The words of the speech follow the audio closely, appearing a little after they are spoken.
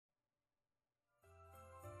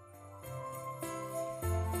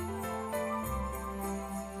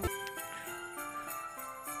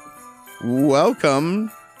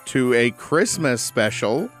Welcome to a Christmas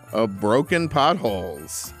special of Broken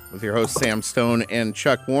Potholes with your hosts Sam Stone and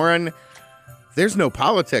Chuck Warren. There's no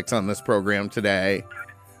politics on this program today.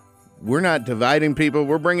 We're not dividing people.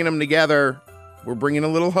 We're bringing them together. We're bringing a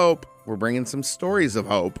little hope. We're bringing some stories of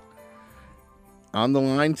hope. On the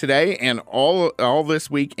line today and all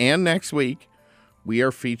this week and next week, we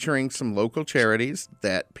are featuring some local charities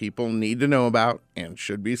that people need to know about and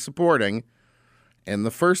should be supporting. And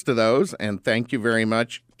the first of those, and thank you very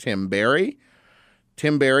much, Tim Berry.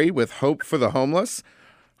 Tim Berry with Hope for the Homeless.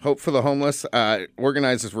 Hope for the Homeless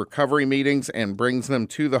organizes recovery meetings and brings them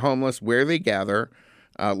to the homeless where they gather,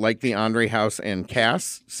 like the Andre House and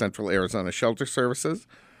CAS, Central Arizona Shelter Services.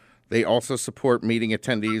 They also support meeting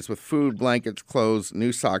attendees with food, blankets, clothes,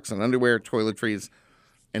 new socks and underwear, toiletries,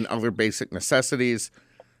 and other basic necessities,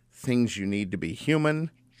 things you need to be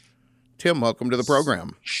human. Tim, welcome to the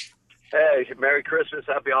program. Hey, Merry Christmas,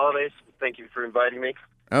 Happy Holidays. Thank you for inviting me.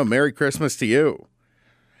 Oh, Merry Christmas to you.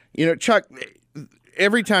 You know, Chuck,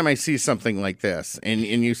 every time I see something like this, and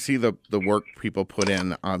you see the work people put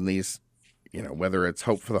in on these, you know, whether it's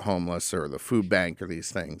Hope for the Homeless or the food bank or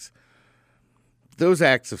these things, those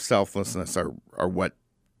acts of selflessness are what,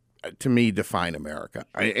 to me, define America.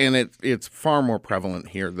 And it's far more prevalent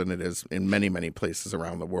here than it is in many, many places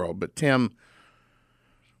around the world. But, Tim,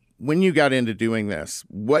 when you got into doing this,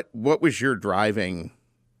 what was your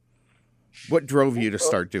what drove you to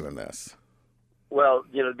start doing this? Well,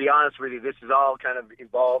 you know, to be honest with you, this is all kind of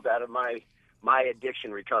evolved out of my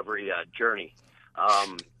addiction recovery journey.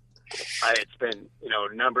 I had spent, you know,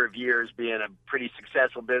 a number of years being a pretty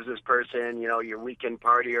successful business person, you know, your weekend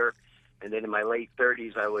partier. And then in my late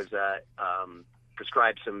 30s, I was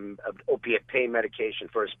prescribed some opiate pain medication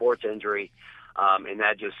for a sports injury. And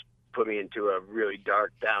that just put me into a really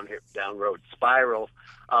dark down road spiral,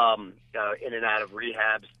 in and out of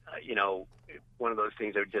rehabs. You know, one of those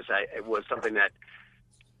things that it was something that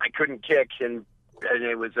I couldn't kick, and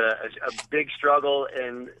it was a big struggle.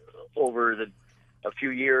 And over a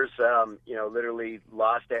few years, you know, literally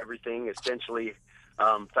lost everything. Essentially,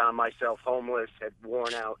 found myself homeless. Had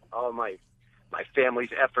worn out all my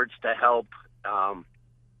family's efforts to help,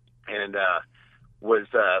 and was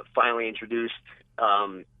finally introduced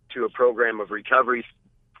to a program of recovery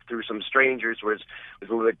through some strangers. Was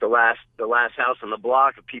like the last house on the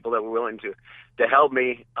block of people that were willing to help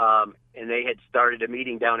me. And they had started a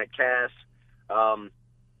meeting down at CAS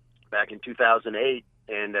back in 2008,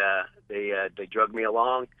 and they drugged me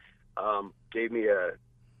along, gave me a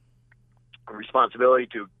responsibility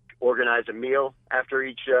to organize a meal after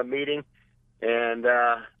each meeting, and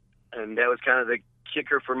that was kind of the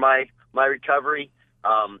kicker for my recovery.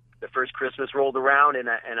 The first Christmas rolled around, and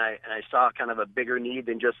I saw kind of a bigger need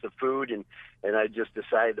than just the food, and I just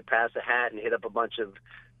decided to pass a hat and hit up a bunch of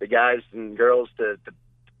the guys and girls to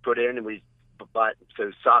put in, and we bought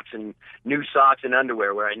new socks and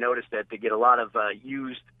underwear, where I noticed that they get a lot of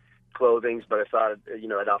used clothing, but I thought, you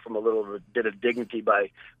know, I'd offer them a little bit of dignity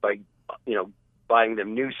by you know, buying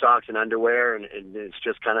them new socks and underwear, and it's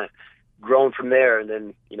just kind of grown from there. And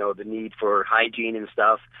then, you know, the need for hygiene and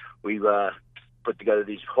stuff, we put together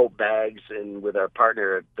these Hope bags, and with our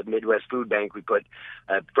partner at the Midwest Food Bank, we put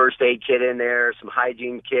a first aid kit in there, some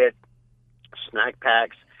hygiene kit, snack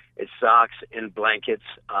packs, and socks and blankets.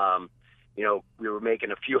 You know, we were making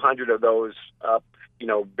a few hundred of those up, you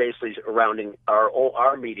know, basically surrounding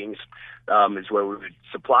our meetings, is where we would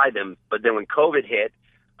supply them. But then when COVID hit,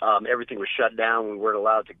 everything was shut down. We weren't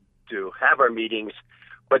allowed to have our meetings,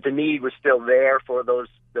 but the need was still there for those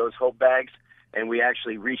Hope bags. And we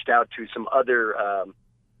actually reached out to some other,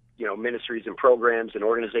 you know, ministries and programs and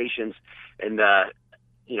organizations, and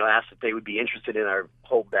you know, asked if they would be interested in our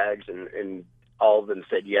Hope bags, and all of them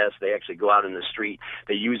said yes. They actually go out in the street.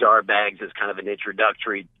 They use our bags as kind of an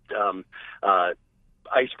introductory,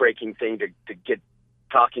 ice-breaking thing to get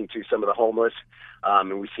talking to some of the homeless,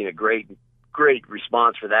 and we've seen a great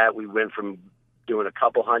response for that. We went from doing a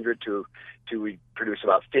couple hundred to we produce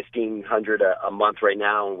about 1,500 a month right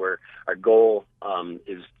now, and our goal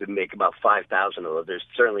is to make about 5,000 of those. There's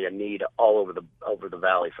certainly a need all over the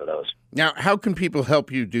valley for those. Now, how can people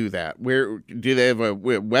help you do that? Where do they have a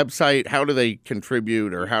website? How do they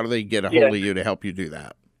contribute, or how do they get a hold of you to help you do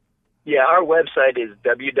that? Yeah, our website is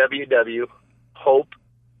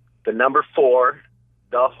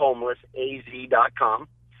www.hope4thehomelessaz.com.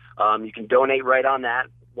 You can donate right on that.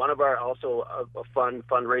 One of our also a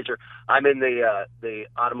fundraiser. I'm in the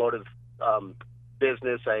automotive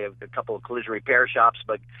business. I have a couple of collision repair shops,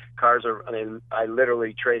 but cars are. I mean, I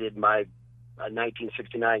literally traded my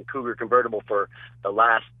 1969 Cougar convertible for the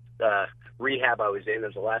last rehab I was in. It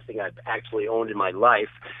was the last thing I've actually owned in my life.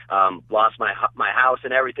 Lost my house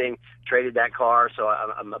and everything, traded that car. So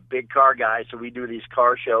I'm a big car guy. So we do these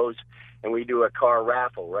car shows and we do a car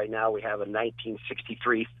raffle. Right now we have a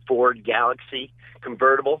 1963 Ford Galaxy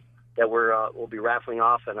convertible that we'll be raffling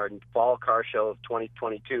off in our fall car show of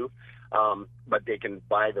 2022. But they can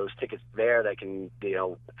buy those tickets there. They can,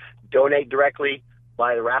 donate directly,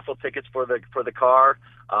 buy the raffle tickets for the car,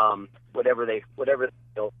 whatever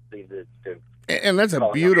they'll need to do. And that's a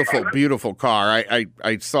beautiful car.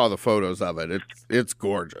 I saw the photos of it. It's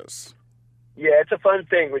gorgeous. Yeah, it's a fun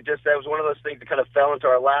thing. That was one of those things that kind of fell into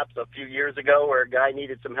our laps a few years ago, where a guy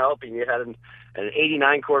needed some help. And he had an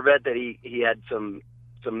 '89 Corvette that he had some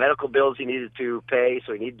medical bills he needed to pay,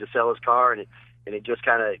 so he needed to sell his car, and it just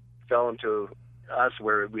kind of fell into us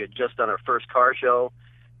where we had just done our first car show,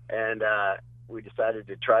 and we decided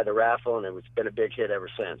to try the raffle, and it's been a big hit ever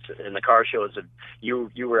since. And the car show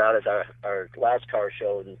you were out at our last car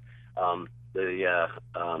show, and the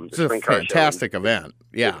spring car show. It's a fantastic event.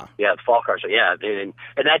 Yeah. Yeah, the fall car show. Yeah, and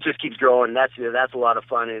that just keeps growing. That's a lot of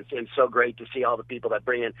fun, and it's so great to see all the people that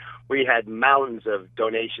bring in. We had mountains of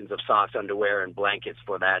donations of socks, underwear, and blankets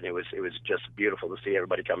for that, and it was just beautiful to see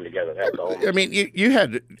everybody coming together. I mean, you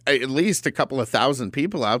had at least a couple of thousand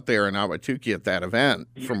people out there in Ahwatukee at that event,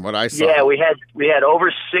 from what I saw. Yeah, we had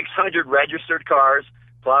over 600 registered cars.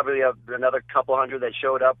 Probably another couple hundred that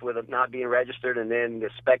showed up with it not being registered, and then the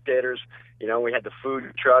spectators. We had the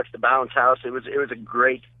food trucks, the bounce house. It was a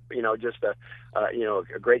great, just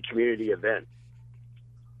a great community event.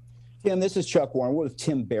 Tim, this is Chuck Warren. We're with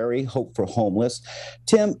Tim Berry, Hope for Homeless.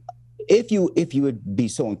 Tim, if you would be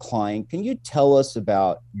so inclined, can you tell us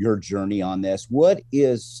about your journey on this? What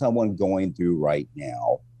is someone going through right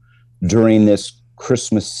now during this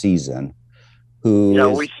Christmas season who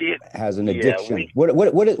we see it, has an addiction? What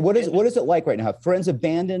is it like right now? Have friends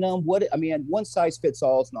abandoned them? One size fits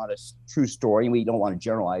all is not a true story, and we don't want to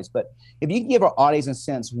generalize, but if you can give our audience a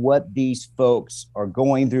sense what these folks are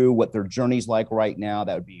going through, what their journey's like right now,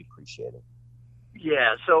 that would be appreciated.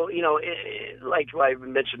 Yeah, so, like I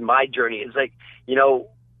mentioned, my journey is like,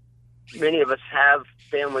 many of us have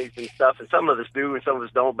families and stuff, and some of us do and some of us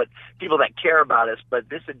don't, but people that care about us. But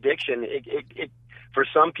this addiction, it for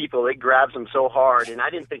some people, it grabs them so hard, and I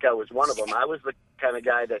didn't think I was one of them. I was the kind of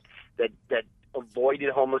guy that avoided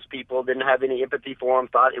homeless people, didn't have any empathy for them,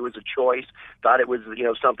 thought it was a choice, thought it was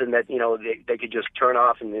something that they could just turn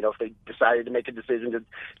off, and if they decided to make a decision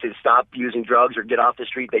to stop using drugs or get off the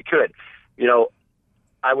street, they could.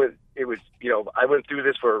 I went through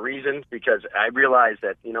this for a reason, because I realized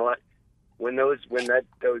that when those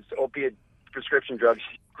opiate prescription drugs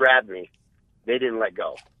grabbed me, they didn't let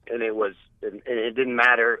go, and it didn't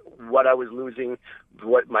matter what I was losing.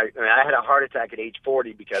 I had a heart attack at age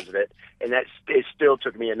 40 because of it, and it still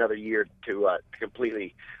took me another year to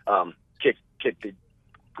completely kick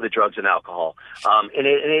the drugs and alcohol. And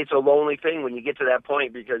it's a lonely thing when you get to that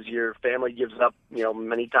point, because your family gives up.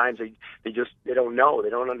 Many times they don't know,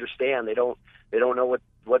 they don't understand, they don't know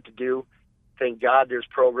what to do. Thank God there's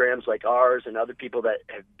programs like ours and other people that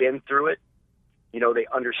have been through it. They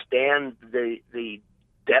understand the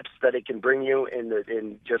depths that it can bring you,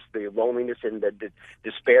 and just the loneliness and the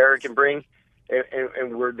despair it can bring,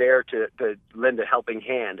 and we're there to lend a helping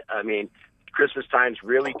hand. I mean, Christmas time's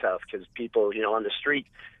really tough because people, on the street,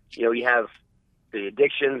 you have the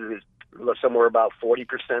addiction. Somewhere about 40%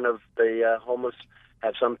 of the homeless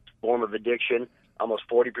have some form of addiction. Almost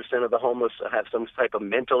 40% of the homeless have some type of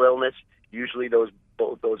mental illness. Usually those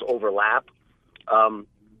overlap.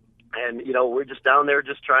 And we're just down there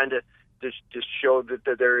just trying to just show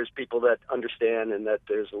that there is people that understand and that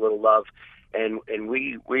there's a little love, and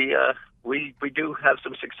we do have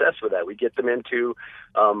some success with that. We get them into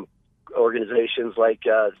organizations like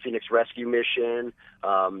Phoenix Rescue Mission,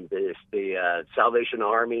 the Salvation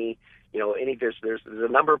Army. There's a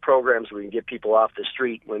number of programs we can get people off the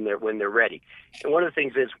street when they're ready. And one of the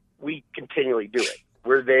things is we continually do it.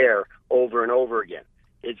 We're there over and over again.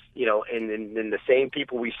 It's and then the same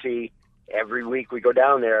people we see every week. We go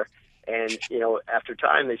down there, and after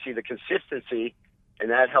time they see the consistency,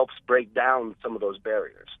 and that helps break down some of those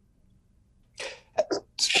barriers.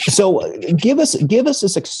 So give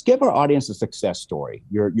our audience a success story.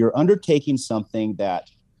 You're undertaking something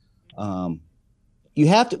that you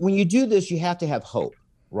have to. When you do this, you have to have hope,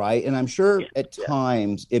 right? And I'm sure at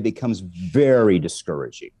times it becomes very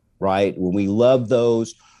discouraging, right? When we love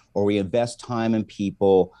those, or we invest time in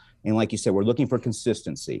people, and like you said, we're looking for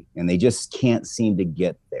consistency, and they just can't seem to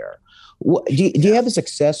get there. Do you have a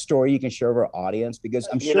success story you can share with our audience? Because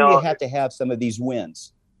I'm sure you have to have some of these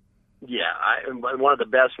wins. Yeah, and one of the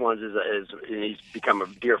best ones is and he's become a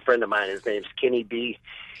dear friend of mine. His name's Kenny B.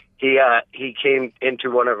 He came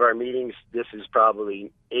into one of our meetings. This is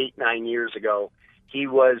probably 8-9 years ago. He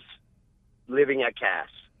was living at Cass.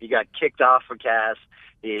 He got kicked off of Cass.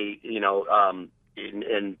 He,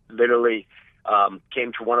 and literally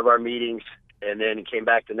came to one of our meetings, and then he came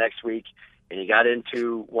back the next week, and he got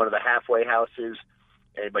into one of the halfway houses,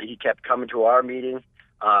 but he kept coming to our meeting,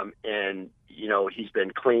 and he's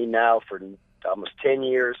been clean now for almost 10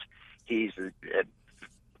 years. He's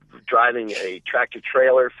driving a tractor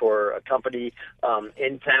trailer for a company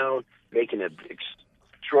in town, making an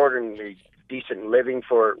extraordinarily decent living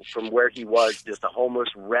from where he was, just a homeless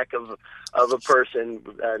wreck of a person.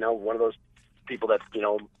 I know one of those people that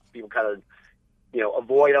people kind of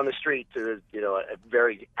avoid on the street to a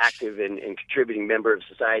very active and contributing member of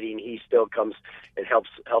society, and he still comes and helps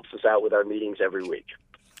us out with our meetings every week.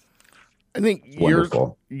 I think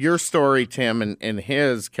your story, Tim, and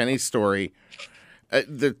his Kenny's story,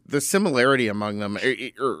 the similarity among them,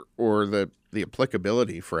 or the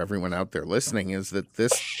applicability for everyone out there listening, is that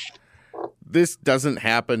this doesn't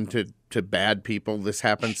happen to bad people. This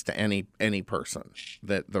happens to any person.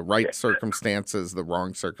 That the right circumstances, the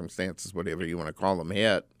wrong circumstances, whatever you want to call them,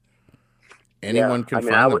 hit. Anyone can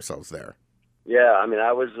find themselves there. Yeah,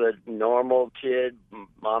 I was a normal kid.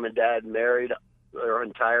 Mom and dad married their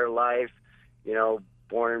entire life.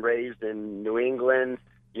 Born and raised in New England.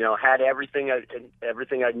 Had everything I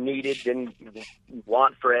needed. Didn't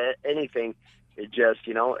want for anything. It just,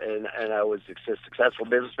 and I was a successful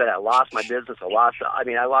businessman. I lost my business. I lost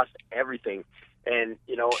everything. And,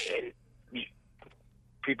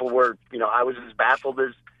 people were, I was as baffled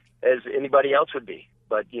as anybody else would be.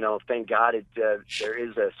 But, thank God there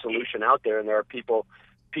is a solution out there, and there are people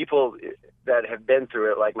that have been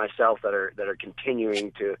through it, like myself, that are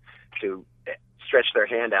continuing to stretch their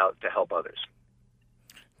hand out to help others.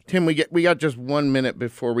 Tim, we got just 1 minute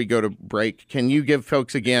before we go to break. Can you give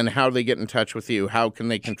folks again how they get in touch with you? How can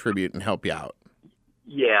they contribute and help you out?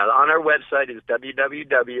 Yeah, on our website is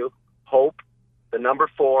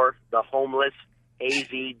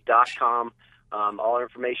www.hope4thehomelessaz.com. All our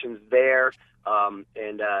information's there.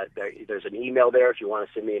 There's an email there if you want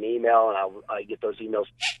to send me an email, and I get those emails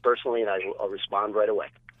personally, and I'll respond right away.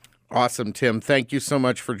 Awesome, Tim. Thank you so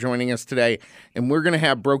much for joining us today. And we're going to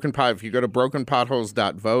have Broken Pot. If you go to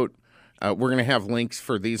brokenpotholes.vote, we're going to have links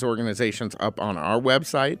for these organizations up on our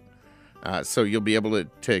website, so you'll be able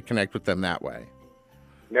to connect with them that way.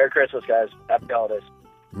 Merry Christmas, guys. Happy holidays.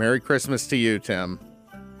 Merry Christmas to you, Tim.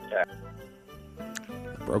 Yeah.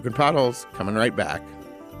 Broken Potholes, coming right back.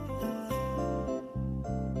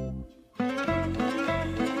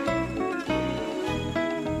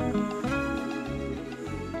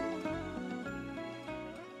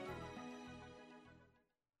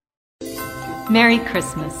 Merry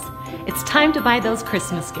Christmas. It's time to buy those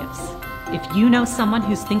Christmas gifts. If you know someone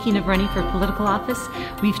who's thinking of running for political office,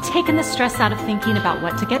 we've taken the stress out of thinking about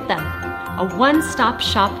what to get them. A one-stop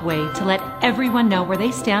shop way to let everyone know where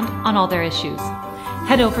they stand on all their issues.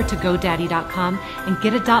 Head over to GoDaddy.com and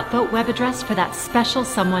get a .vote web address for that special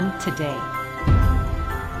someone today.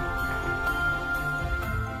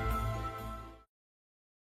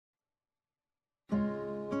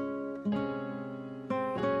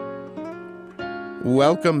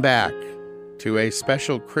 Welcome back to a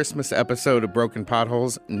special Christmas episode of Broken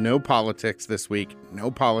Potholes. No politics this week,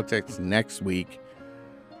 no politics next week.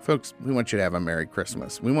 Folks, we want you to have a Merry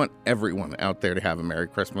Christmas. We want everyone out there to have a Merry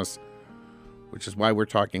Christmas, which is why we're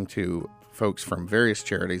talking to folks from various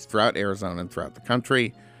charities throughout Arizona and throughout the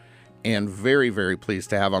country. And very, very pleased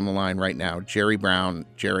to have on the line right now Jerry Brown.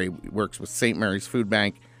 Jerry works with St. Mary's Food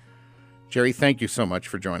Bank. Jerry, thank you so much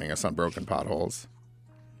for joining us on Broken Potholes.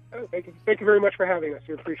 Oh, thank you very much for having us.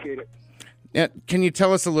 We appreciate it. Now, can you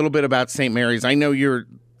tell us a little bit about St. Mary's? I know you're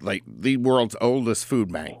like the world's oldest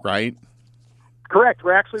food bank, right? Correct.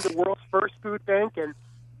 We're actually the world's first food bank, and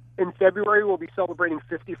in February we'll be celebrating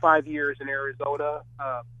 55 years in Arizona.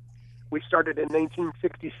 We started in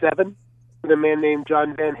 1967 with a man named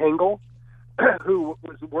John Van Hengel, who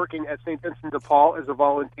was working at St. Vincent de Paul as a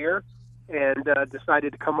volunteer, and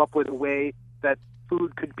decided to come up with a way that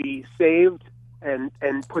food could be saved and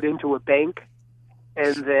put into a bank,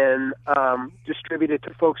 and then distributed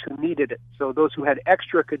to folks who needed it. So those who had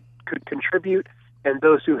extra could contribute, and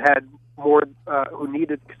those who had more, who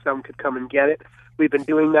needed some, could come and get it. We've been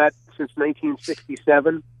doing that since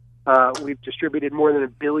 1967. We've distributed more than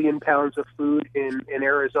 1 billion pounds of food in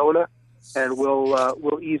Arizona, and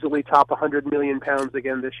we'll easily top 100 million pounds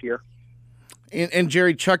again this year. And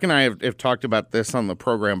Jerry, Chuck and I have talked about this on the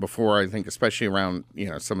program before, I think, especially around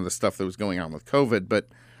some of the stuff that was going on with COVID. But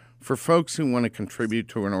for folks who want to contribute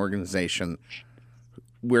to an organization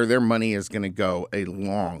where their money is going to go a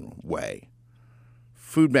long way.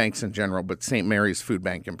 Food banks in general, but St. Mary's Food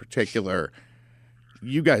Bank in particular,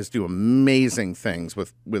 you guys do amazing things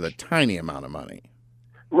with a tiny amount of money.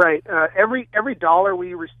 Right. Every dollar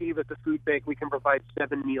we receive at the food bank, we can provide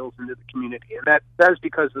 7 meals into the community, and that is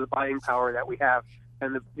because of the buying power that we have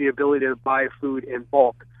and the ability to buy food in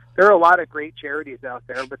bulk. There are a lot of great charities out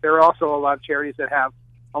there, but there are also a lot of charities that have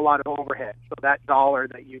a lot of overhead. So that dollar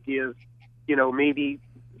that you give, maybe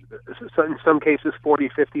in some cases 40,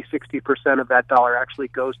 50, 60% of that dollar actually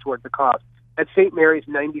goes toward the cost. At St. Mary's,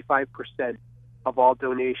 95% of all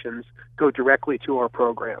donations go directly to our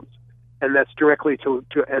programs. And that's directly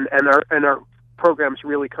and our programs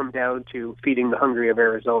really come down to feeding the hungry of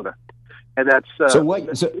Arizona, and that's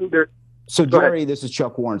So Jerry, this is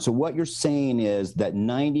Chuck Warren. So what you're saying is that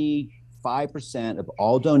 95% of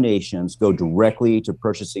all donations go directly to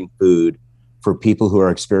purchasing food for people who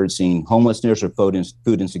are experiencing homelessness or food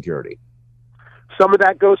insecurity. Some of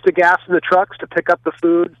that goes to gas in the trucks to pick up the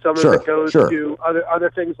food. Some of it goes to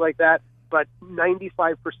other things like that. But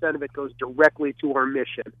 95% of it goes directly to our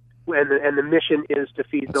mission. And the mission is to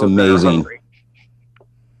feed those that are hungry.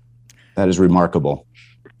 That is remarkable.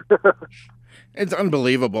 It's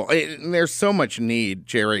unbelievable. There's so much need,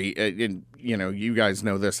 Jerry. You guys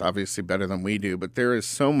know this obviously better than we do, but there is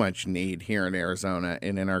so much need here in Arizona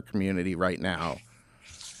and in our community right now.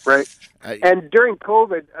 Right. And during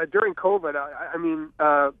COVID,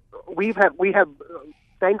 we have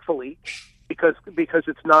thankfully, because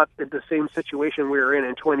it's not the same situation we were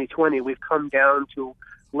in 2020, we've come down to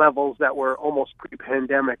levels that were almost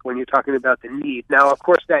pre-pandemic when you're talking about the need. Now, of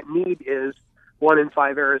course, that need is 1 in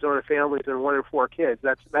 5 Arizona families and 1 in 4 kids.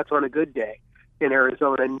 That's on a good day in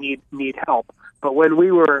Arizona need help. But when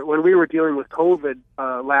we were dealing with COVID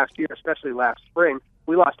last year, especially last spring,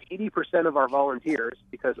 we lost 80% of our volunteers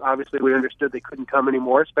because obviously we understood they couldn't come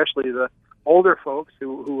anymore, especially the older folks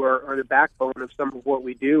who are the backbone of some of what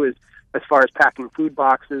we do is as far as packing food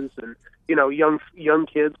boxes and young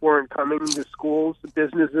kids weren't coming to schools.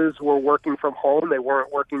 Businesses were working from home. They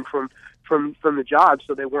weren't working from the job,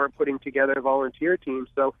 so they weren't putting together volunteer teams.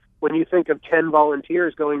 So when you think of 10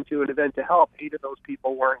 volunteers going to an event to help, 8 of those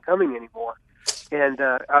people weren't coming anymore. And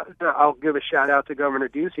I'll give a shout out to Governor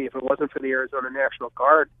Ducey. If it wasn't for the Arizona National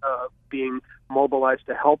Guard being mobilized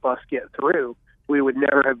to help us get through, we would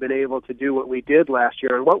never have been able to do what we did last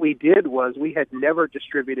year. And what we did was we had never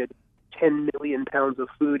distributed 10 million pounds of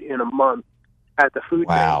food in a month at the food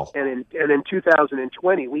bank. And in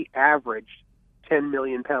 2020, we averaged 10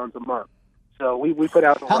 million pounds a month. So we put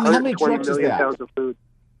out over 120 million pounds of food.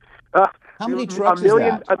 How many trucks is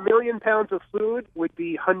that? A million pounds of food would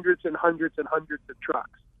be hundreds and hundreds and hundreds of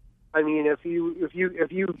trucks. I mean, if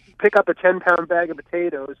you pick up a 10-pound bag of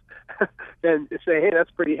potatoes, then say, hey,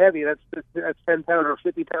 that's pretty heavy. That's 10-pound or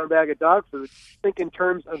 50-pound bag of dog food. Think in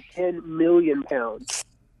terms of 10 million pounds,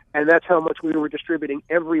 and that's how much we were distributing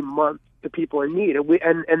every month to people in need.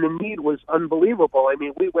 And the need was unbelievable. I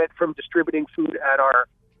mean, we went from distributing food at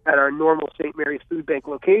our normal St. Mary's Food Bank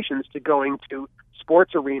locations to going to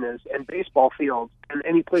sports arenas and baseball fields and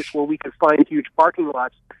any place where we could find huge parking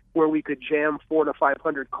lots where we could jam 400 to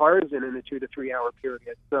 500 cars in a 2 to 3 hour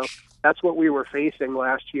period. So that's what we were facing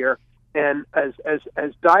last year. And as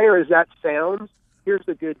dire as that sounds, here's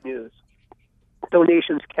the good news: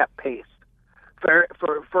 donations kept pace. For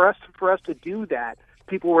us to do that,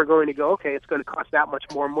 people were going to go, okay, it's going to cost that much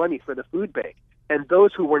more money for the food bank. And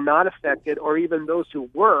those who were not affected, or even those who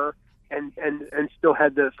were and still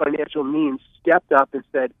had the financial means, stepped up and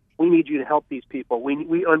said, we need you to help these people.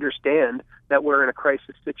 We understand that we're in a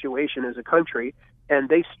crisis situation as a country, and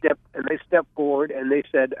they stepped forward and they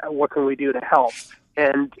said, what can we do to help?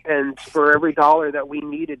 And for every dollar that we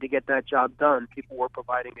needed to get that job done, people were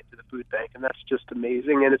providing it to the food bank, and that's just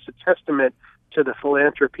amazing. And it's a testament to the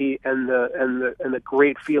philanthropy and the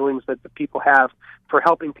great feelings that the people have for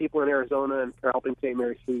helping people in Arizona and for helping St.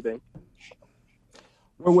 Mary's Food Bank.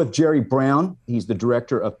 We're with Jerry Brown. He's the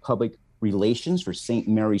Director of Public Relations for St.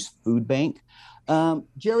 Mary's Food Bank.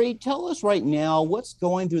 Jerry, tell us right now what's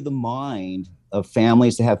going through the mind of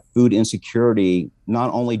families that have food insecurity,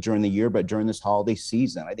 not only during the year, but during this holiday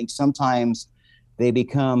season. I think sometimes they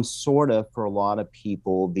become sort of, for a lot of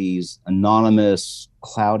people, these anonymous,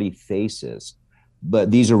 cloudy faces.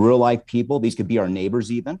 But these are real life people. These could be our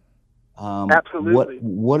neighbors even. Absolutely.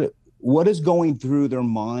 What is going through their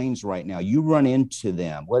minds right now? You run into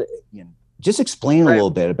them. Just explain a little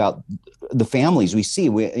bit about the families we see.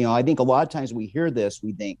 I think a lot of times we hear this,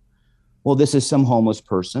 we think, well, this is some homeless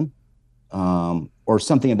person or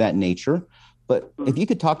something of that nature. But if you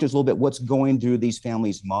could talk to us a little bit, what's going through these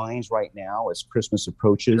families' minds right now as Christmas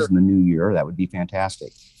approaches in the new year, that would be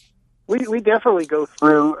fantastic. We definitely go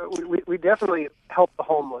through, we definitely help the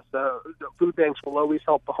homeless. The food banks will always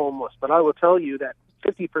help the homeless. But I will tell you that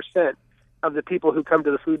 50% of the people who come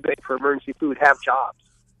to the food bank for emergency food have jobs.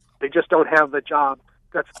 They just don't have the job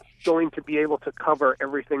that's going to be able to cover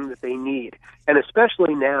everything that they need. And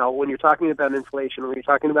especially now, when you're talking about inflation, when you're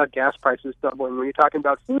talking about gas prices doubling, when you're talking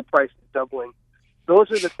about food prices doubling,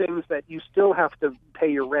 those are the things that you still have to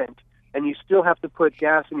pay your rent, and you still have to put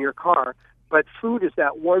gas in your car. But food is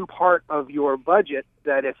that one part of your budget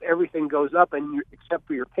that if everything goes up except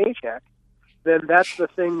for your paycheck, then that's the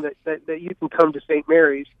thing that you can come to St.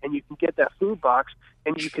 Mary's and you can get that food box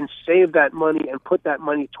and you can save that money and put that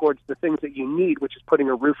money towards the things that you need, which is putting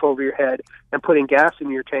a roof over your head and putting gas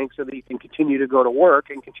in your tank so that you can continue to go to work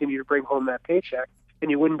and continue to bring home that paycheck.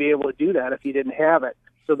 And you wouldn't be able to do that if you didn't have it.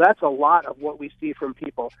 So that's a lot of what we see from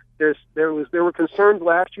people. There were concerns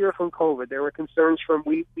last year from COVID. There were concerns from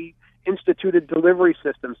we instituted delivery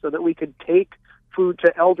systems so that we could take food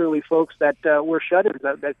to elderly folks that were shut-ins,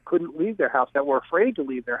 that couldn't leave their house, that were afraid to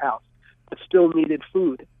leave their house, but still needed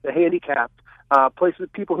food. The handicapped, places,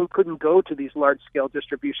 people who couldn't go to these large-scale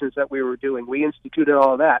distributions that we were doing. We instituted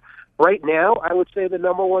all of that. Right now, I would say the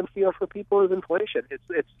number one fear for people is inflation.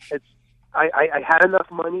 I had enough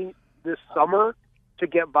money this summer to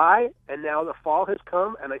get by, and now the fall has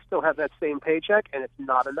come, and I still have that same paycheck, and it's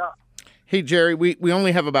not enough. Hey, Jerry, we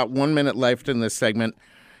only have about 1 minute left in this segment.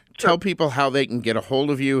 Sure. Tell people how they can get a hold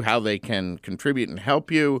of you, how they can contribute and help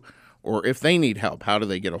you, or if they need help, how do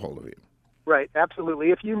they get a hold of you? Right,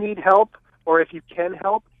 absolutely. If you need help or if you can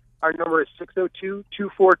help, our number is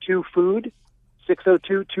 602-242-FOOD,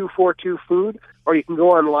 602-242-FOOD, or you can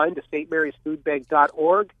go online to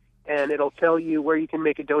stmarysfoodbank.org, and it'll tell you where you can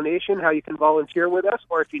make a donation, how you can volunteer with us,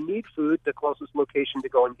 or if you need food, the closest location to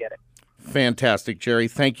go and get it. Fantastic, Jerry.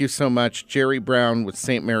 Thank you so much. Jerry Brown with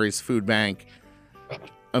St. Mary's Food Bank.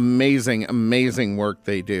 Amazing, amazing work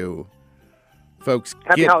they do. Folks,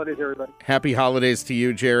 Happy holidays, everybody. Happy holidays to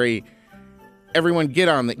you, Jerry. Everyone, get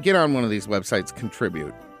on one of these websites,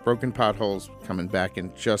 contribute. Broken Potholes coming back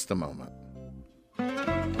in just a moment.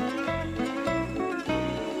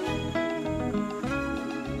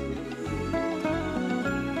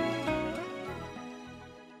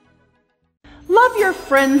 Love your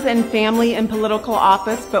friends and family in political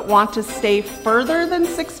office, but want to stay further than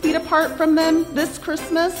 6 feet apart from them this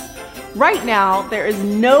Christmas? Right now, there is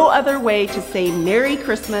no other way to say Merry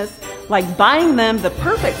Christmas like buying them the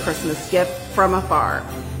perfect Christmas gift from afar.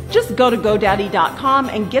 Just go to GoDaddy.com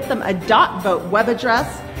and get them a .vote web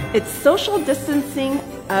address. It's social distancing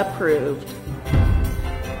approved.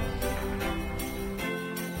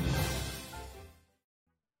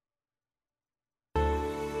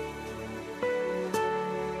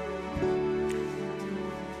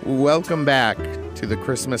 Welcome back to the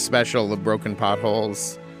Christmas special of Broken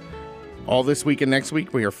Potholes. All this week and next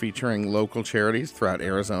week, we are featuring local charities throughout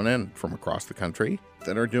Arizona and from across the country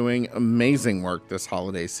that are doing amazing work this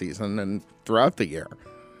holiday season and throughout the year.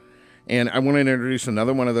 And I want to introduce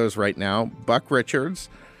another one of those right now, Buck Richards,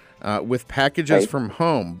 with Packages from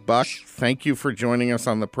Home. Buck, thank you for joining us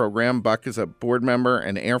on the program. Buck is a board member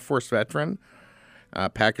and Air Force veteran.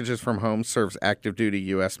 Packages from Home serves active duty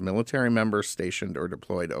U.S. military members stationed or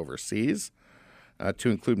deployed overseas,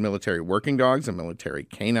 to include military working dogs and military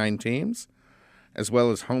canine teams, as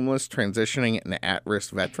well as homeless, transitioning, and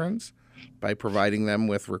at-risk veterans by providing them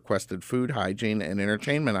with requested food, hygiene, and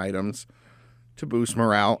entertainment items to boost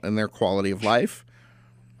morale and their quality of life.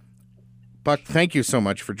 Buck, thank you so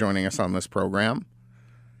much for joining us on this program.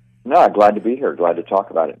 No, glad to be here. Glad to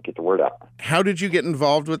talk about it and get the word out. How did you get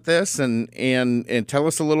involved with this, and tell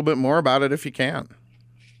us a little bit more about it if you can?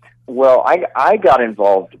 Well, I got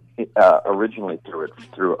involved originally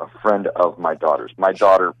through a friend of my daughter's. My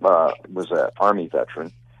daughter was an Army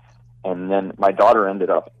veteran, and then my daughter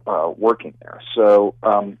ended up working there. So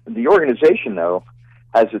the organization, though,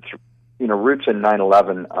 has its roots in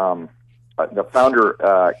 9/11. The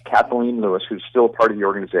founder, Kathleen Lewis, who's still part of the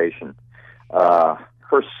organization,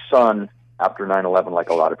 her son, after 9/11, like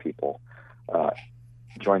a lot of people,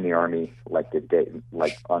 joined the Army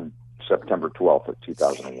on September 12th of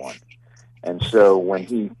 2001. And so when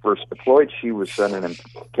he first deployed, she was sending him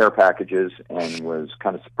care packages and was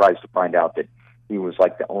kind of surprised to find out that he was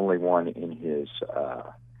like the only one in his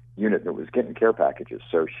unit that was getting care packages.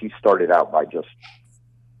 So she started out by just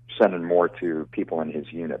sending more to people in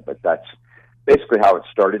his unit. But that's basically how it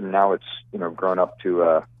started, and now it's grown up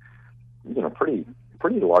to pretty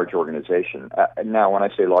pretty large organization. Now, when I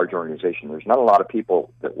say large organization, there's not a lot of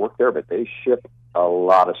people that work there, but they ship a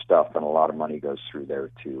lot of stuff, and a lot of money goes through there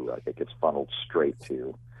to, I think it's funneled straight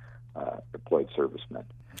to deployed servicemen.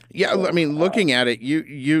 Yeah, I mean, looking at it,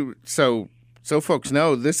 so folks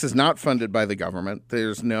know this is not funded by the government.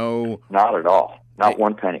 There's no... Not at all. Not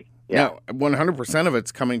one penny. Yeah. No, 100% of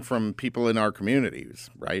it's coming from people in our communities,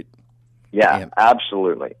 right? Yeah,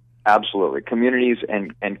 absolutely. Absolutely. Communities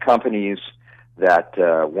and companies that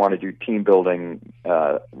want to do team building,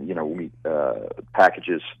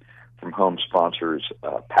 packages from home sponsors,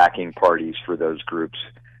 packing parties for those groups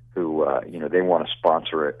who, they want to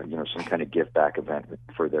sponsor, some kind of give back event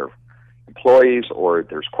for their employees, or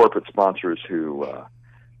there's corporate sponsors who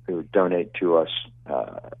donate to us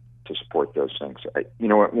to support those things.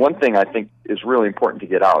 One thing I think is really important to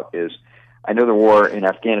get out is, I know the war in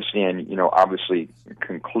Afghanistan, obviously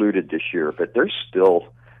concluded this year, but there's still,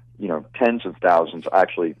 tens of thousands,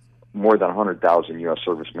 actually more than 100,000 U.S.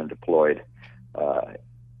 servicemen deployed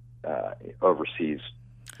overseas,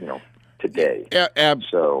 today.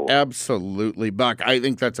 Absolutely, Buck. I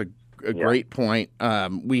think that's a great point.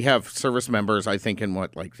 We have service members, I think, in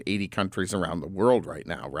 80 countries around the world right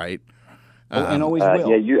now, right? And always will.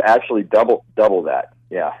 Yeah, you actually double that.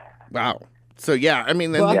 Yeah. Wow. So I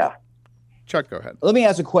mean, then Buck, Chuck, go ahead. Let me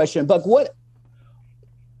ask a question, Buck.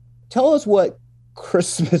 Tell us what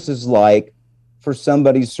Christmas is like for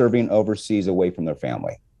somebody serving overseas away from their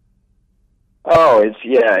family. Oh,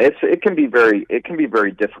 it can be very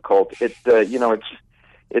difficult. It's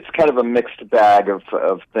kind of a mixed bag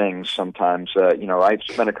of things sometimes. I've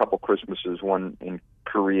spent a couple Christmases, one in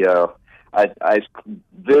Korea. I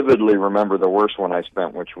vividly remember the worst one I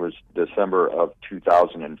spent, which was December of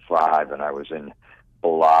 2005, and I was in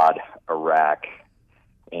Balad, Iraq,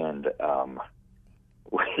 and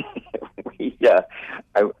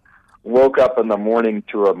I woke up in the morning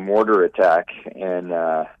to a mortar attack, and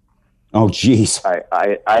oh, geez.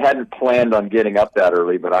 I hadn't planned on getting up that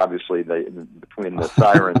early, but obviously between the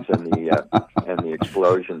sirens and the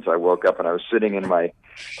explosions, I woke up and I was sitting in my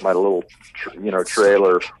little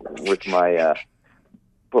trailer with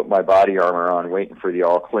put my body armor on, waiting for the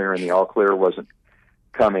all clear, and the all clear wasn't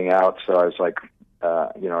coming out. So I was like,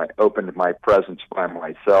 I opened my presents by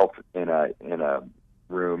myself in a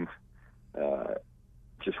room,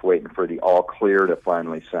 just waiting for the all clear to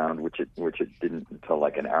finally sound, which it didn't until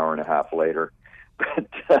like an hour and a half later. But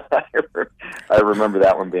I remember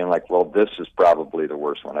that one being like, well, this is probably the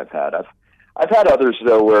worst one I've had. I've had others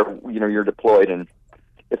though where you're deployed, and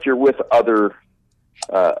if you're with other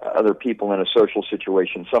people in a social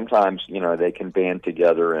situation, sometimes they can band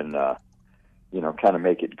together and kind of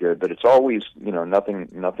make it good. But it's always nothing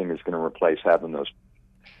is going to replace having those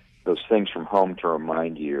things from home to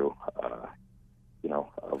remind you.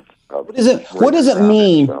 What does it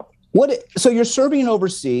mean? So you're serving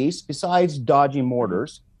overseas, besides dodging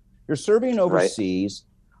mortars, you're serving overseas.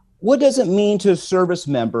 Right. What does it mean to a service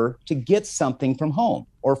member to get something from home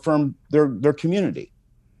or from their community?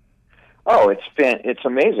 Oh, it's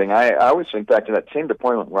amazing. I always think back to that same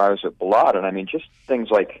deployment where I was at Balad, and I mean, just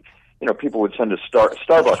things like, people would send us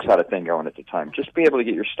Starbucks had a thing going at the time. Just be able to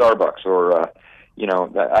get your Starbucks, or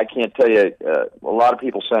I can't tell you, a lot of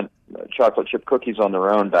people sent chocolate chip cookies on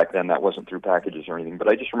their own back then. That wasn't through packages or anything. But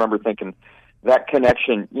I just remember thinking that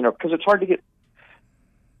connection, because it's hard to get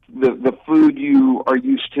the food you are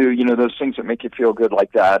used to, those things that make you feel good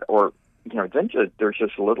like that. Or, then there's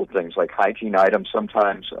just little things like hygiene items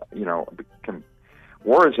sometimes,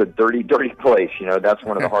 war is a dirty, dirty place. That's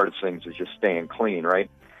one of the hardest things, is just staying clean, right?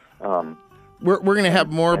 We're going to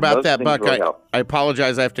have more about that, Buck. Really I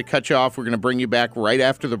apologize. I have to cut you off. We're going to bring you back right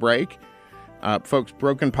after the break. Folks,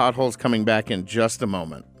 Broken Potholes coming back in just a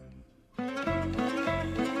moment.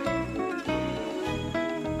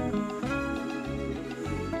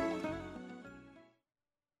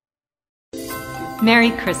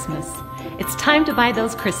 Merry Christmas. It's time to buy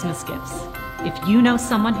those Christmas gifts. If you know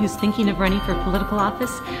someone who's thinking of running for political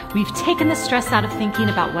office, we've taken the stress out of thinking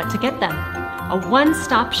about what to get them. A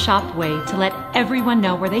one-stop shop way to let everyone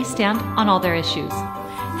know where they stand on all their issues.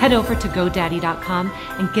 Head over to GoDaddy.com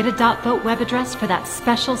and get a .vote web address for that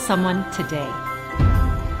special someone today.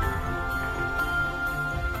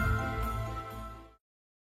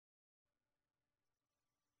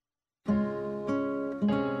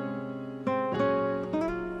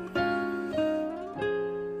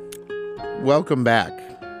 Welcome back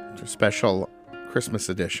to a special Christmas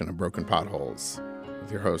edition of Broken Potholes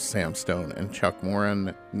with your hosts Sam Stone and Chuck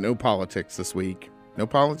Warren. No politics this week. No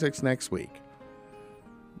politics next week.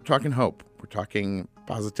 We're talking hope. We're talking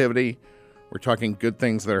positivity. We're talking good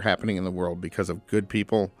things that are happening in the world because of good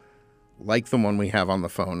people like the one we have on the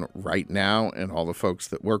phone right now and all the folks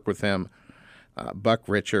that work with him, Buck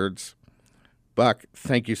Richards. Buck,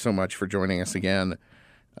 thank you so much for joining us again.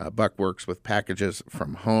 Buck works with Packages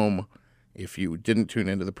from Home. If you didn't tune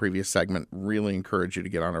into the previous segment, really encourage you to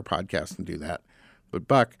get on our podcast and do that. But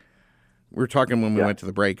Buck, we were talking when we went to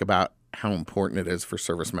the break about how important it is for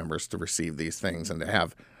service members to receive these things and to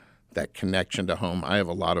have that connection to home. I have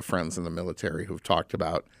a lot of friends in the military who've talked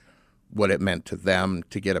about what it meant to them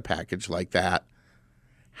to get a package like that.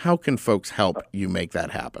 How can folks help you make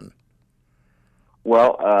that happen?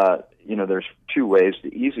 Well, there's two ways.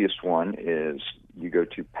 The easiest one is you go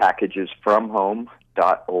to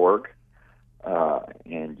packagesfromhome.org,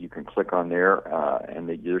 and you can click on there, and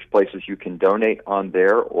there's places you can donate on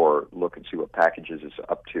there or look and see what Packages is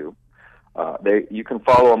up to. You can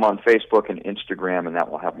follow them on Facebook and Instagram, and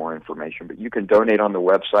that will have more information. But you can donate on the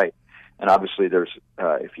website, and obviously there's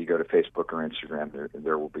if you go to Facebook or Instagram,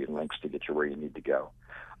 there will be links to get you where you need to go.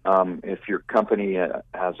 If your company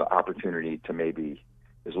has an opportunity to maybe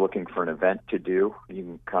is looking for an event to do, you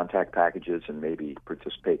can contact Packages and maybe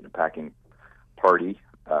participate in a packing party.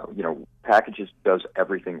 Packages does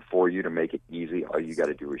everything for you to make it easy. All you got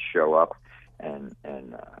to do is show up and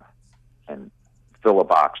fill a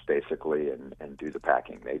box basically and do the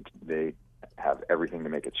packing. They have everything to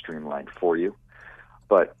make it streamlined for you.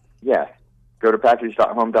 But yeah, go to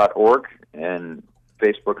packages.home.org and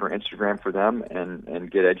Facebook or Instagram for them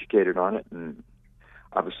and get educated on it. And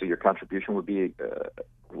obviously your contribution would be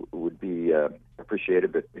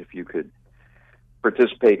appreciated, but if you could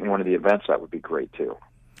participate in one of the events, that would be great too.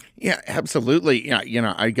 Yeah, absolutely.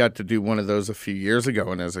 Yeah, I got to do one of those a few years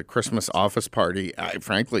ago, and as a Christmas office party,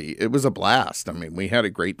 frankly, it was a blast. I mean, we had a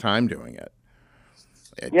great time doing it.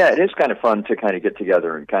 Yeah, it is kind of fun to kind of get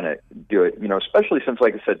together and kind of do it, especially since,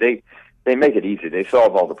 like I said, they make it easy. They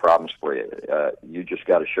solve all the problems for you. You just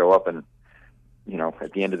got to show up and,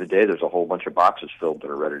 at the end of the day, there's a whole bunch of boxes filled that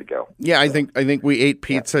are ready to go. Yeah, I think we ate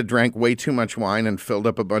pizza, drank way too much wine, and filled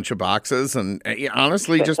up a bunch of boxes. And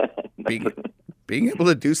honestly, just being able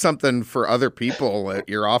to do something for other people at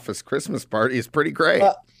your office Christmas party is pretty great.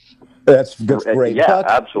 That's great. Yeah, Buck,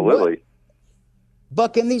 absolutely.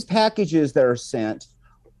 Buck, in these packages that are sent,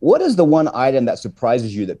 what is the one item that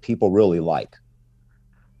surprises you that people really like?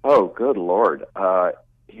 Oh, good Lord.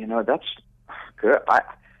 That's good.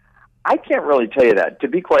 I can't really tell you that. To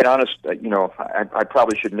be quite honest, I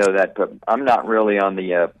probably should know that, but I'm not really on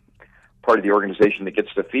the part of the organization that gets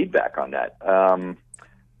the feedback on that.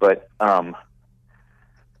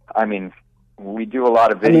 We do a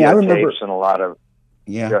lot of videotapes and a lot of...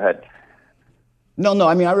 Yeah. Go ahead. No.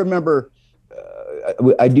 I remember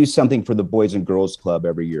I do something for the Boys and Girls Club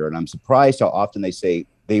every year, and I'm surprised how often they say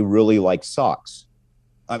they really like socks.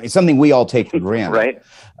 I mean, it's something we all take for granted. Right.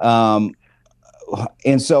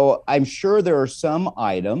 And so I'm sure there are some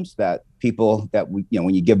items that people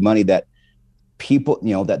when you give money that people,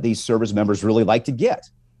 that these service members really like to get,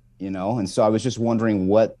 and so I was just wondering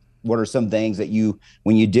what are some things that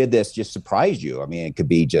when you did this, just surprised you? I mean, it could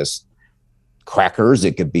be just crackers.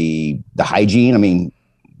 It could be the hygiene. I mean,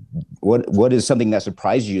 what is something that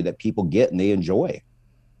surprised you that people get and they enjoy?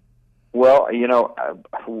 Well,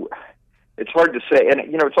 it's hard to say. And,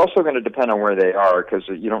 it's also going to depend on where they are because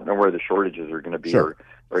you don't know where the shortages are going to be Sure.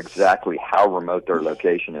 or exactly how remote their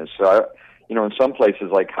location is. So, in some places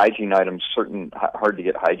like hygiene items, certain hard to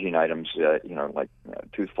get hygiene items, like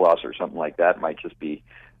tooth floss or something like that might just be,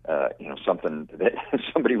 something that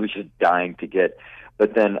somebody was just dying to get.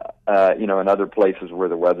 But then, in other places where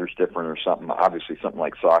the weather's different or something, obviously something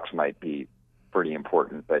like socks might be pretty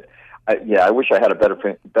important. But I wish I had a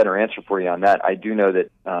better answer for you on that. I do know that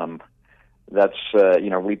that's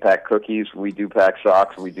we pack cookies, we do pack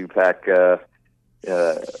socks, we do pack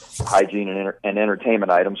hygiene and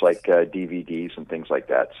entertainment items like DVDs and things like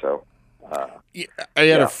that. So. I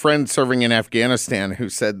had a friend serving in Afghanistan who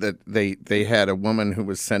said that they had a woman who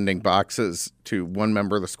was sending boxes to one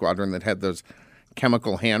member of the squadron that had those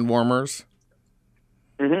chemical hand warmers.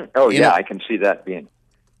 Mm-hmm. Oh, yeah, I can see that being.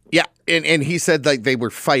 Yeah, and he said like they were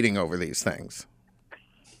fighting over these things.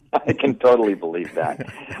 I can totally believe that.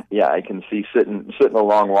 Yeah, I can see sitting a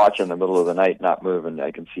long watch in the middle of the night, not moving.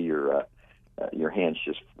 I can see your hands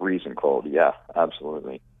just freezing cold. Yeah,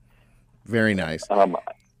 absolutely. Very nice.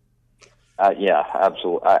 Yeah,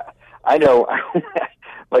 absolutely. I know.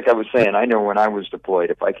 Like I was saying, I know when I was deployed,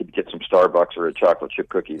 if I could get some Starbucks or a chocolate chip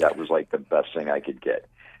cookie, that was like the best thing I could get.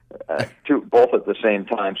 Both at the same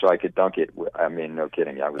time, so I could dunk it. I mean, no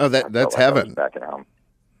kidding. That's heaven. Back at home.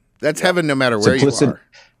 That's heaven, no matter where you are.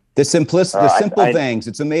 The simple things.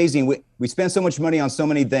 It's amazing. We spend so much money on so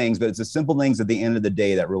many things, but it's the simple things at the end of the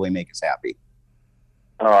day that really make us happy.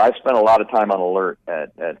 I spent a lot of time on alert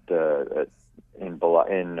in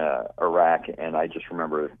Iraq, and I just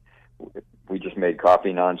remember we just made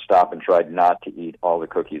coffee nonstop and tried not to eat all the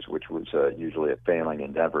cookies, which was usually a failing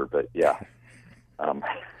endeavor. But yeah.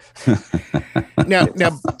 Now,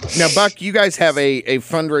 Buck, you guys have a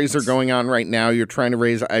fundraiser going on right now. You're trying to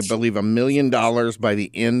raise, I believe, $1 million by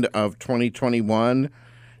the end of 2021.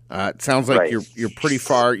 It sounds like Right. you're pretty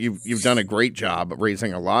far. You've done a great job of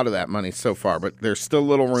raising a lot of that money so far, but there's still a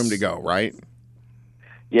little room to go, right?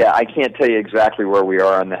 Yeah, I can't tell you exactly where we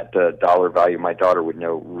are on that dollar value. My daughter would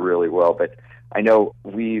know really well, but I know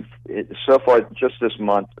so far just this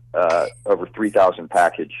month over 3,000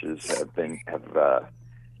 packages have been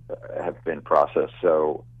processed.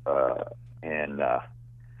 So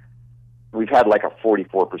we've had like a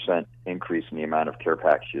 44% increase in the amount of care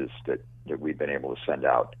packages that we've been able to send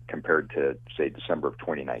out compared to, say, December of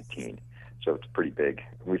 2019. So it's pretty big.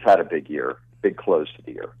 We've had a big year, big close to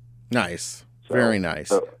the year. Nice. So, Very nice.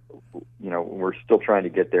 So, we're still trying to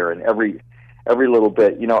get there, and every little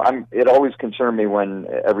bit, it always concerned me when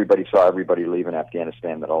everybody saw everybody leaving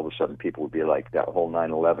Afghanistan that all of a sudden people would be like, that whole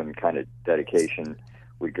 9/11 kind of dedication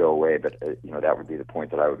would go away. But that would be the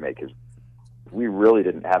point that I would make, is we really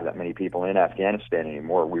didn't have that many people in Afghanistan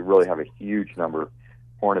anymore. We really have a huge number,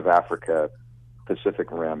 Horn of Africa, Pacific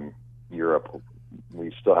Rim, Europe.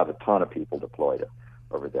 We still have a ton of people deployed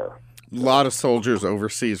over there. A lot of soldiers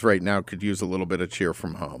overseas right now could use a little bit of cheer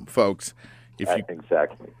from home. Folks,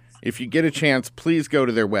 Exactly. If you get a chance, please go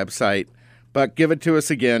to their website. But give it to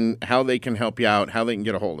us again, how they can help you out, how they can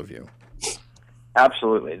get a hold of you.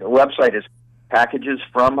 Absolutely. The website is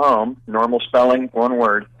packagesfromhome, normal spelling, one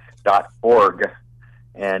word, .org.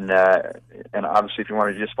 And obviously, if you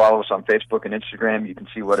want to just follow us on Facebook and Instagram, you can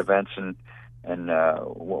see what events and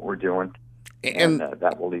what we're doing. And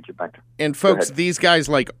that will lead you back to. And folks, these guys,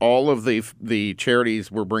 like all of the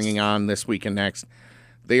charities we're bringing on this week and next,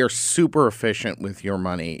 they are super efficient with your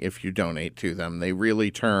money if you donate to them. They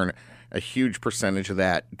really turn a huge percentage of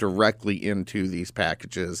that directly into these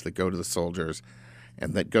packages that go to the soldiers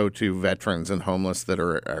and that go to veterans and homeless that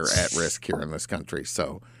are at risk here in this country.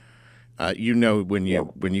 So, when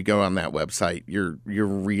you go on that website, you're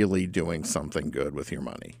really doing something good with your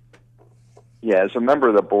money. Yeah, as a member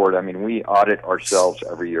of the board, I mean, we audit ourselves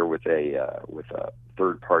every year with a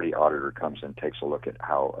third-party auditor comes and takes a look at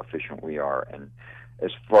how efficient we are. And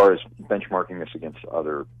as far as benchmarking this against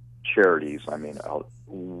other charities, I mean, I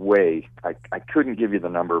couldn't give you the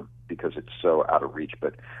number because it's so out of reach,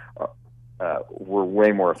 but we're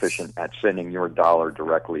way more efficient at sending your dollar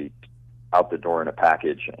directly out the door in a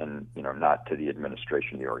package and, not to the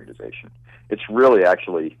administration of the organization. It's really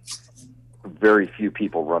actually very few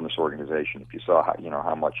people run this organization. If you saw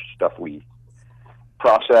how much stuff we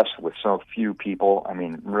process with so few people, I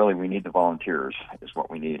mean, really, we need the volunteers is what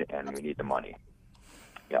we need, and we need the money.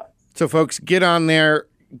 Yeah. So, folks, get on there,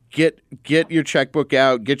 get your checkbook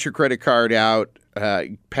out, get your credit card out.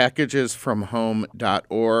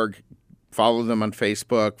 Packagesfromhome.org. Follow them on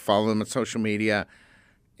Facebook. Follow them on social media,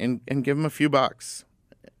 and give them a few bucks.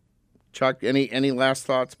 Chuck, any last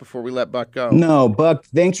thoughts before we let Buck go? No, Buck,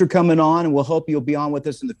 thanks for coming on, and we'll hope you'll be on with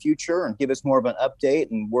us in the future and give us more of an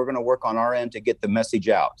update, and we're going to work on our end to get the message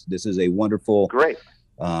out. This is a wonderful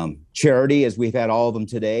charity, as we've had all of them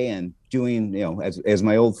today, and doing, as an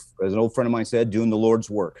old friend of mine said, doing the Lord's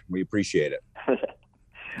work. We appreciate it.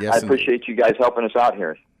 Yes, I appreciate you guys helping us out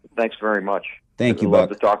here. Thanks very much. Thank you, Buck.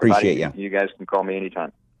 Buck. To talk Appreciate about it. You guys can call me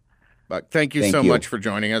anytime. Buck, thank you so much for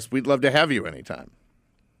joining us. We'd love to have you anytime.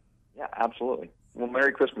 Yeah, absolutely. Well,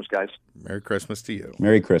 Merry Christmas, guys. Merry Christmas to you.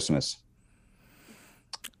 Merry Christmas.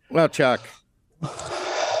 Well, Chuck,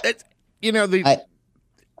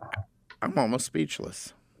 I'm almost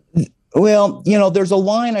speechless. Well, there's a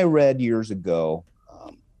line I read years ago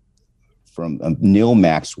from Neil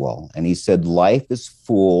Maxwell, and he said, "Life is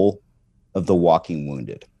full of the walking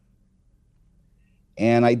wounded."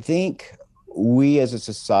 And I think we as a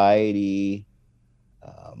society,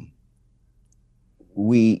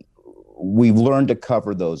 we've learned to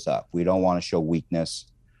cover those up. We don't want to show weakness.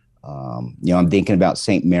 I'm thinking about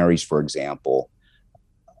St. Mary's, for example.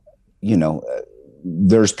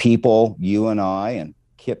 There's people, you and I and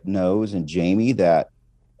Kip knows and Jamie, that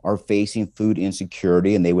are facing food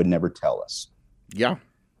insecurity, and they would never tell us. Yeah.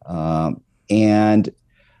 So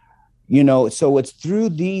it's through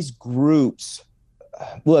these groups.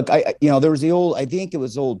 Look, there was I think it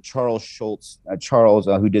was old Charles Schultz,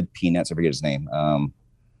 who did Peanuts. I forget his name.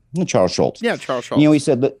 Charles Schultz. Yeah, Charles Schultz. He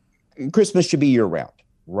said that Christmas should be year round,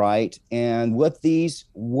 right? And what these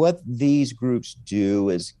groups do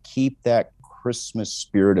is keep that Christmas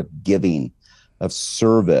spirit of giving, of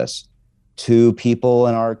service to people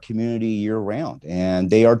in our community year round. And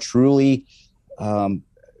they are truly,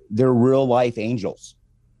 they're real life angels.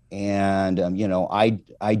 And,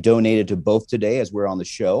 I donated to both today as we're on the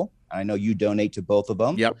show. I know you donate to both of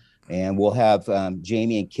them. Yep. And we'll have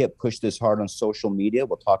Jamie and Kip push this hard on social media.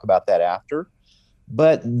 We'll talk about that after.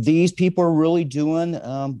 But these people are really doing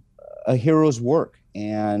a hero's work.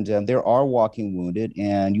 And there are walking wounded.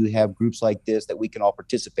 And you have groups like this that we can all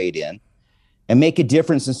participate in and make a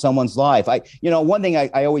difference in someone's life. One thing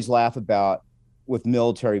I always laugh about with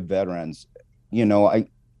military veterans,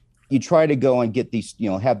 you try to go and get these,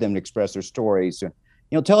 have them express their stories.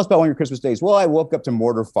 Tell us about one of your Christmas days. Well, I woke up to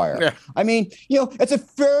mortar fire. Yeah. I mean, it's a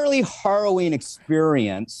fairly harrowing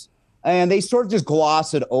experience, and they sort of just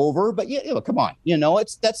gloss it over. But come on,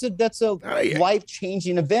 that's a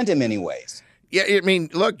life-changing event in many ways. Yeah, I mean,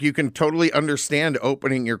 look, you can totally understand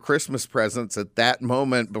opening your Christmas presents at that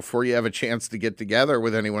moment before you have a chance to get together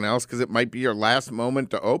with anyone else, because it might be your last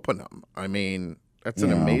moment to open them. I mean, that's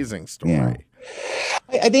an amazing story. Yeah.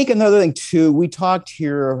 I think another thing, too, we talked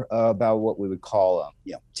here about what we would call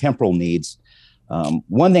temporal needs.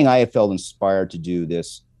 One thing I have felt inspired to do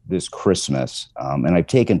this Christmas, and I've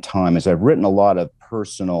taken time, is I've written a lot of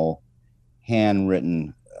personal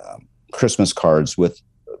handwritten Christmas cards with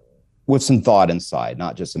some thought inside,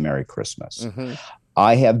 not just a Merry Christmas. Mm-hmm.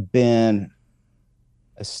 I have been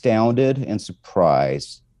astounded and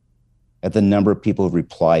surprised at the number of people who've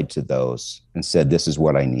replied to those and said, this is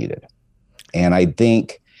what I needed. And I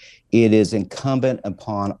think it is incumbent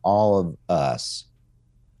upon all of us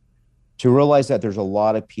to realize that there's a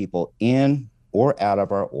lot of people in or out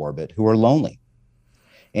of our orbit who are lonely.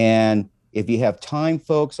 And if you have time,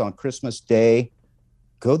 folks, on Christmas Day,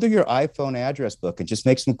 go through your iPhone address book and just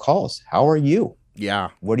make some calls. How are you? Yeah.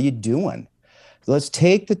 What are you doing? Let's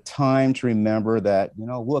take the time to remember that,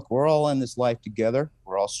 look, we're all in this life together.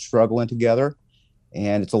 We're all struggling together.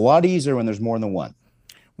 And it's a lot easier when there's more than one.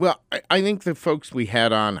 Well, I think the folks we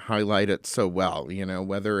had on highlight it so well,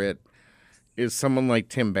 whether it is someone like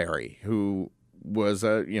Tim Barry, who was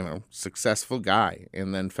a, successful guy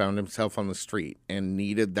and then found himself on the street and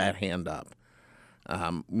needed that hand up.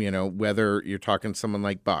 Whether you're talking someone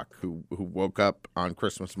like Buck, who woke up on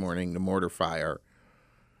Christmas morning to mortar fire,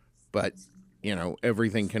 but,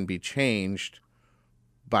 everything can be changed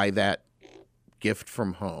by that gift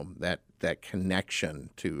from home, that connection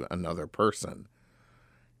to another person.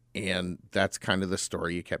 And that's kind of the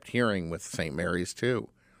story you kept hearing with St. Mary's, too.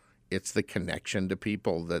 It's the connection to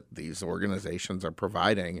people that these organizations are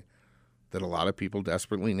providing that a lot of people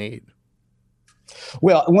desperately need.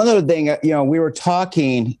 Well, one other thing, we were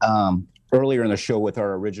talking earlier in the show with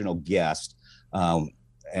our original guest, and,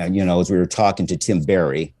 as we were talking to Tim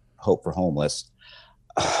Barry, Hope for Homeless,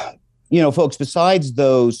 folks, besides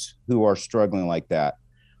those who are struggling like that,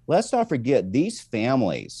 let's not forget these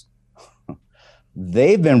families.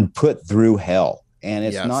 They've been put through hell, and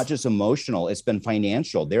it's not just emotional. It's been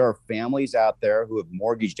financial. There are families out there who have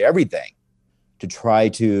mortgaged everything to try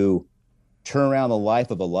to turn around the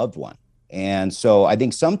life of a loved one. And so I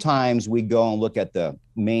think sometimes we go and look at the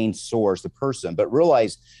main source, the person, but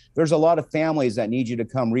realize there's a lot of families that need you to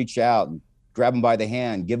come reach out and grab them by the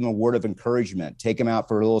hand, give them a word of encouragement, take them out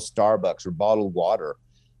for a little Starbucks or bottled water.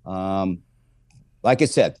 Like I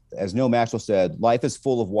said, as Neil Maxwell said, life is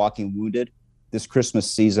full of walking wounded. This Christmas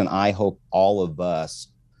season, I hope all of us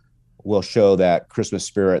will show that Christmas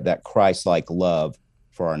spirit, that Christ-like love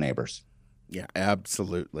for our neighbors. Yeah,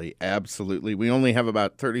 absolutely. Absolutely. We only have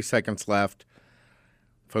about 30 seconds left.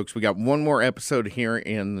 Folks, we got one more episode here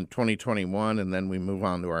in 2021, and then we move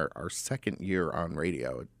on to our second year on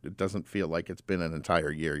radio. It doesn't feel like it's been an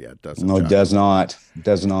entire year yet, does it? No, it does not. It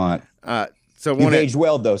does not. So you've aged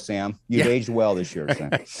well, though, Sam. You've aged well this year,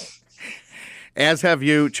 Sam. As have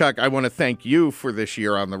you, Chuck. I want to thank you for this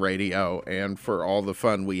year on the radio and for all the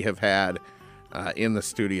fun we have had in the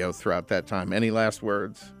studio throughout that time. Any last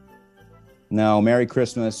words? No, Merry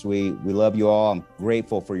Christmas. We love you all. I'm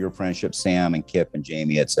grateful for your friendship, Sam and Kip and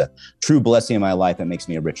Jamie. It's a true blessing in my life. It makes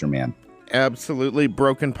me a richer man. Absolutely.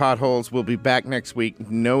 Broken Potholes will be back next week.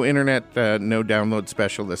 No internet, no download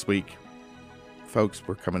special this week. Folks,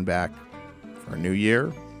 we're coming back for a new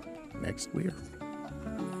year next year.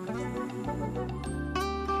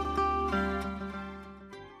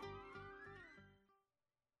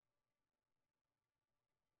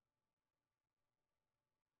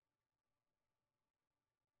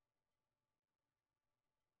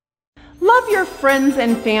 Love your friends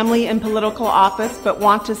and family in political office, but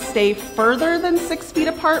want to stay further than 6 feet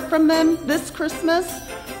apart from them this Christmas?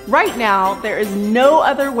 Right now, there is no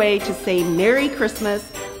other way to say Merry Christmas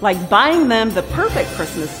like buying them the perfect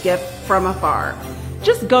Christmas gift from afar.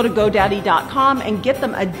 Just go to GoDaddy.com and get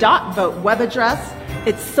them a .vote web address.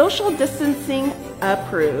 It's social distancing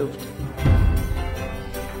approved.